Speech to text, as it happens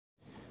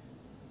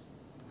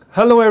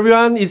Hello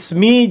everyone, it's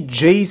me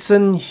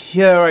Jason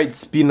here.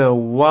 It's been a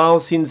while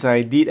since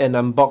I did an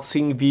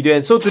unboxing video,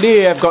 and so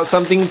today I've got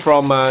something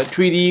from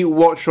 3D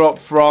Workshop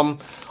from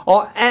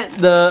or at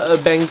the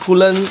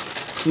Bencoolen,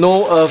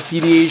 no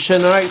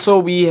affiliation. Alright, so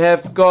we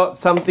have got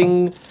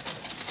something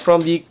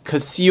from the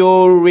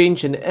Casio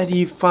range and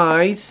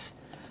Edifice.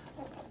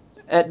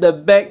 At the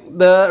back,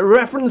 the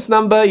reference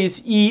number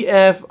is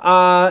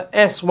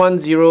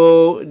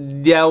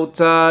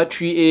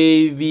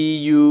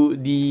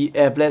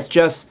EFR-S108D-3AV. Let's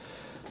just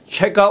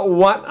check out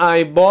what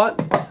I bought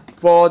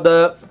for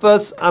the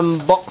first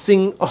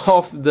unboxing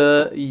of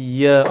the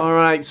year.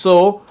 Alright,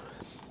 so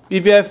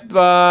if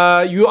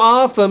you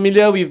are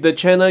familiar with the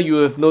channel, you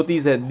have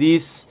noticed that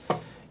this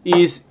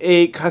is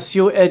a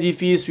Casio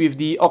Edifice with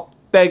the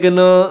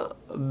octagonal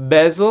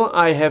bezel.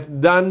 I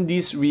have done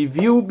this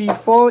review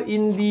before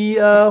in the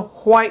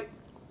white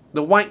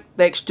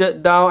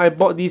textured dial. I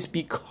bought this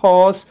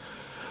because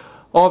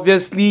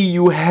obviously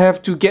you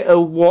have to get a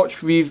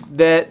watch with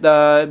that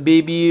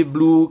baby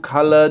blue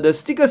color. The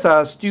stickers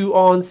are still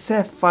on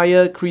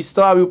sapphire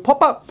crystal. I will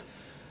pop up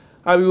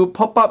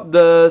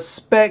the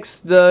specs.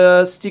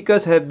 The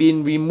stickers have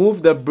been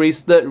removed, the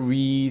bracelet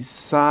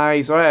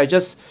resized. Alright, I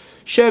just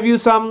share with you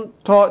some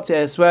thoughts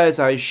as well as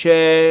I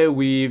share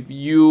with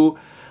you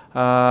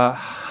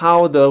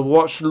how the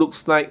watch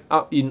looks like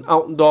up in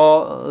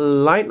outdoor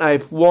light.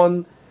 I've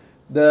worn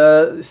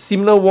the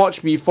similar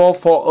watch before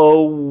for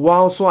a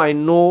while, so I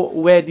know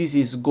where this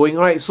is going.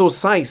 Alright, so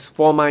size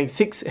for my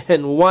 6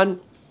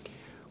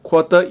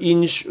 1/4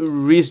 inch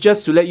wrist.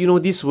 Just to let you know,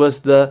 this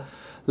was the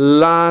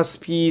last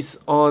piece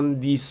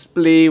on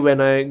display when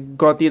I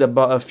got it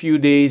about a few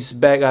days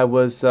back. I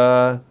was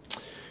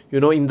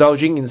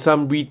indulging in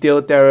some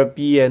retail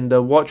therapy, and the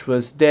watch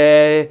was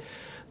there.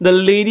 The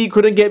lady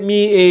couldn't get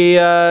me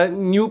a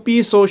new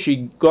piece, so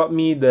she got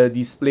me the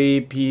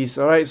display piece.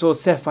 Alright, so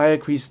sapphire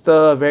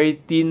crystal,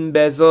 very thin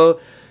bezel,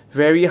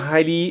 very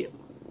highly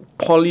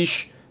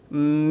polished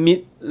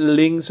mid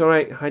links.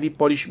 Alright, highly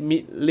polished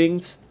mid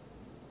links.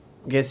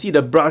 You can see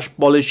the brush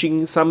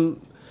polishing.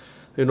 Some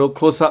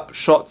close-up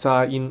shots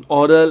are in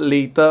order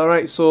later.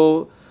 Alright,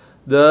 so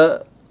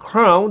the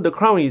crown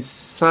is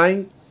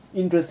signed.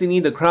 Interestingly,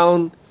 the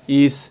crown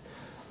is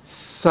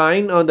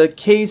signed. On the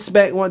case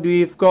back, what do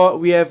we've got?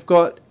 We have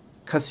got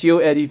Casio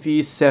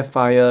Edifice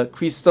sapphire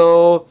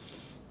crystal.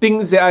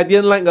 Things that I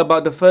didn't like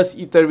about the first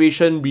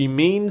iteration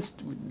remains.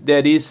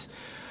 That is,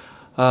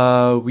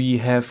 we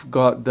have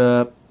got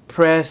the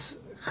press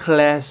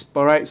clasp.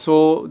 Alright,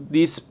 so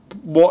this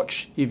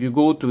watch, if you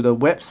go to the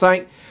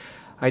website,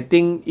 I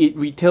think it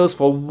retails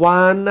for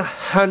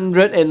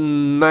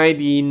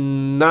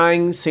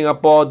 199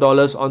 Singapore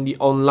dollars on the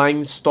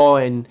online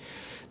store, and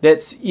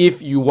that's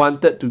if you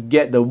wanted to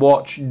get the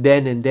watch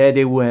then and there.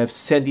 They would have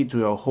sent it to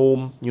your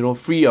home,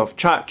 free of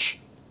charge.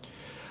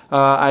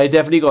 I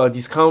definitely got a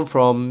discount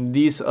from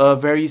this,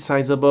 very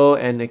sizable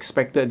and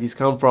expected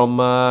discount from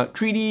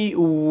 3D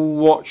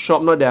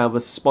Workshop. Not that I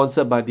was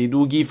sponsored, but they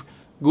do give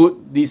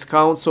good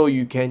discounts, so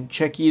you can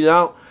check it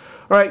out.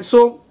 Alright,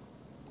 so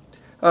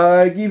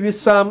give you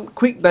some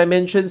quick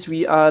dimensions.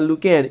 We are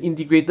looking at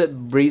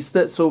integrated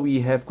bracelet, so we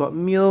have got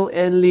mil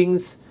end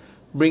links,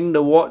 bring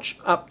the watch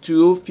up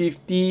to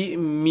 50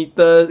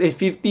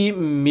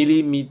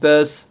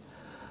 millimeters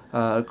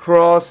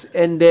across.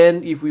 And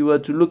then if we were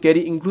to look at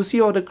it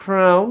inclusive of the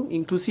crown,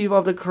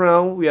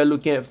 we are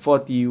looking at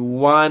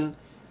 40.2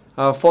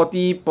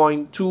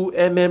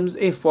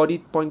 mm,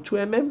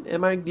 40.2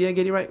 mm, did I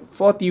get it right?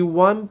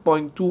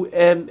 41.2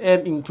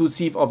 mm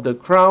inclusive of the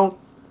crown.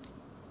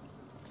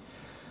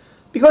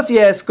 Because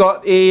it has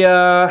got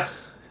a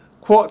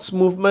quartz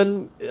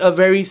movement, a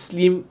very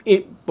slim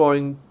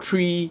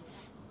 8.3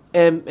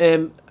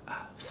 mm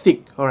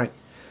thick. Alright,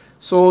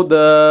 so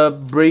the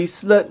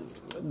bracelet,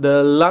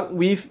 the lug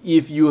width,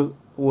 if you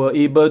were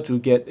able to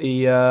get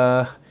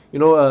a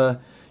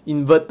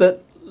inverted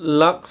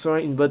lugs,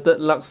 right, inverted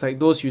lugs like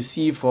those you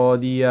see for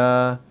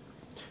the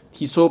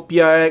Tissot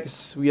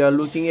PRX, we are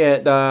looking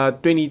at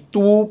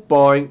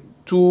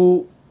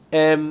 22.2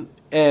 mm.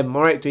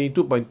 Alright,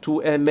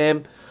 22.2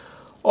 mm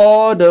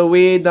all the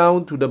way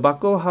down to the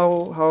buckle.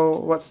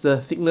 What's the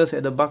thickness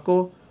at the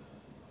buckle?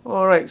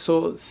 Alright,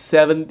 so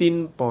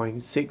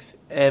 17.6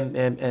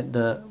 mm at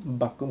the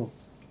buckle.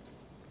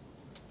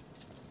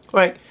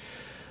 Alright,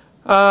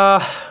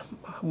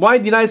 why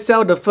did I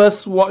sell the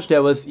first watch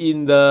that was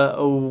in the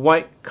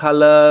white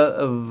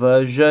color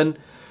version?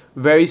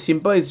 Very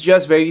simple, it's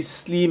just very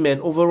slim, and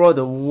overall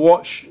the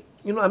watch,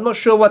 I'm not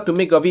sure what to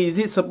make of it. Is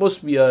it supposed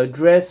to be a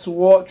dress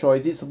watch, or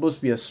is it supposed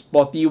to be a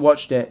sporty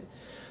watch that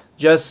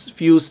just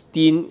feels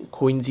thin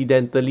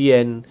coincidentally?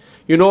 And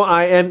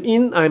I'm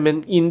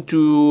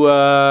into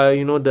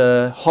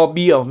the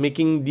hobby of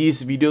making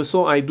these videos,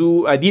 so I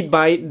did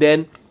buy it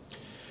then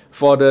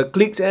for the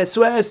clicks as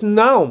well as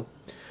now.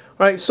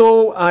 Right,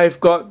 so I've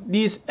got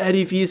this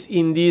Edifice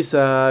in this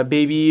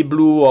baby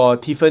blue or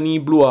Tiffany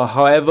blue, or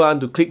however I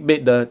want to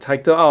clickbait the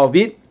title out of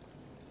it.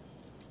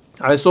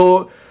 I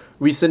also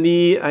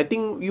recently, I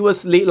think it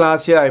was late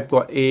last year, I've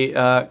got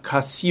a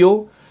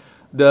Casio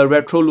the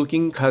retro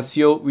looking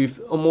Casio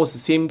with almost the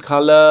same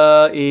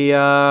color,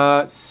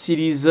 a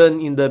Citizen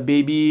in the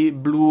baby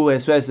blue,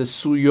 as well as the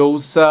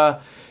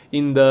Suyosa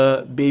in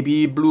the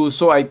baby blue.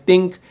 So I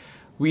think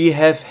we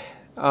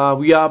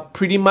are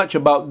pretty much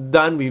about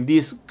done with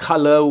this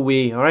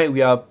colorway. All right,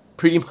 we are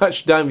pretty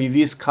much done with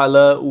this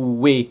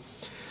colorway.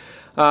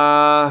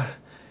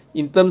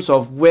 In terms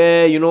of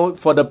where, you know,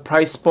 for the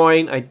price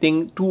point, I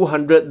think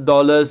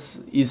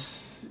 $200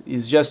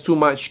 is just too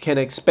much. Can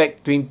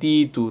expect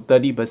 20 to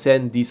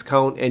 30%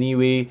 discount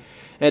anyway.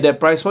 At that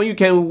price point, you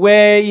can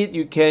wear it,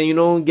 you can, you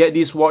know, get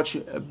this watch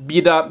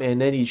beat up,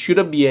 and then it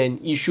shouldn't be an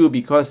issue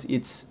because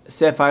it's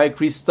sapphire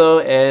crystal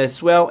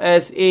as well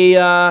as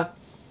a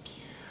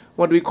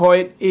what do we call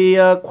it,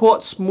 a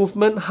quartz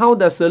movement. How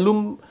does the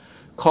lume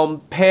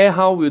compare?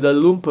 How will the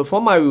lume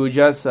perform? I will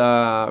just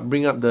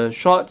bring up the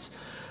shots.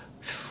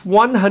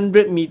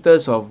 100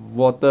 meters of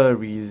water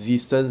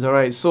resistance. All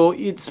right, so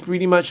it's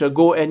pretty much a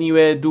go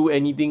anywhere, do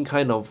anything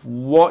kind of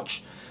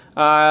watch.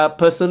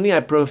 Personally,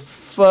 I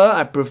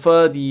prefer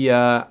the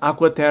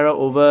Aquaterra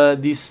over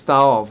this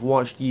style of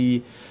watch,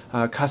 the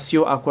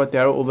Casio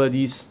Aquaterra over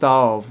this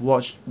style of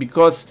watch,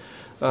 because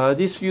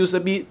this feels a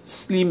bit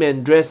slim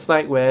and dressed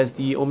like, whereas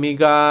the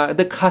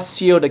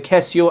Casio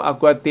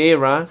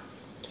Aquaterra,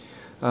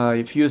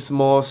 it feels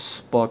more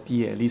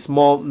sporty, at least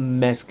more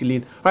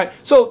masculine. Alright,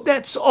 so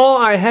that's all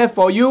I have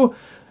for you.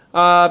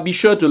 Be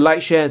sure to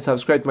like, share, and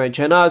subscribe to my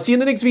channel. I'll see you in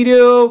the next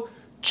video.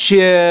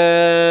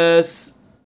 Cheers!